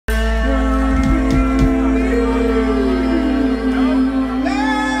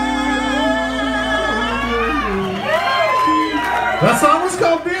That song was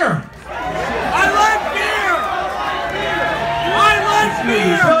called Beer. I like beer! I like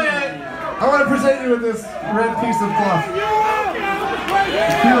beer! Brilliant. I want to present you with this red piece of cloth.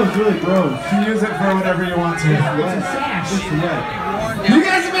 It feels really gross. You can use it for whatever you want to. It's a sash. It's wet. You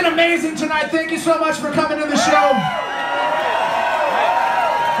guys have been amazing tonight. Thank you so much for coming to the show.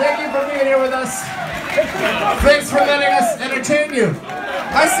 Thank you for being here with us. Thanks for letting us entertain you.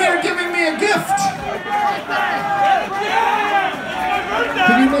 I see you're giving me a gift.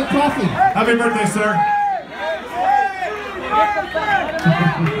 Can you make coffee? Happy birthday, sir.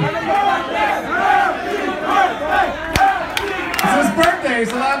 It's his birthday.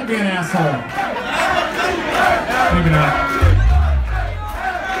 He's allowed to be an asshole. Maybe not.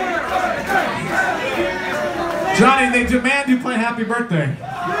 Johnny, they demand you play Happy Birthday.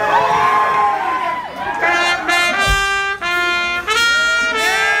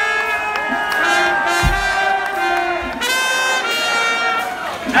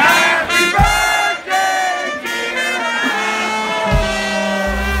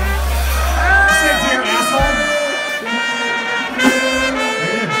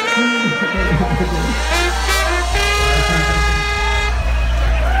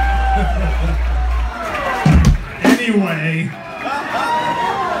 Anyway,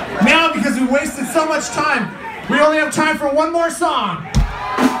 now because we wasted so much time, we only have time for one more song.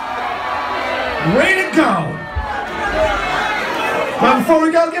 Way to go! But before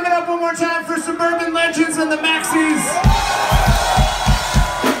we go, give it up one more time for Suburban Legends and the Maxies.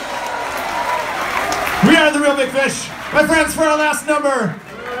 We are the Real Big Fish. My friends, for our last number,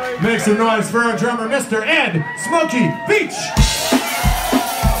 make some noise for our drummer, Mr. Ed Smokey Beach.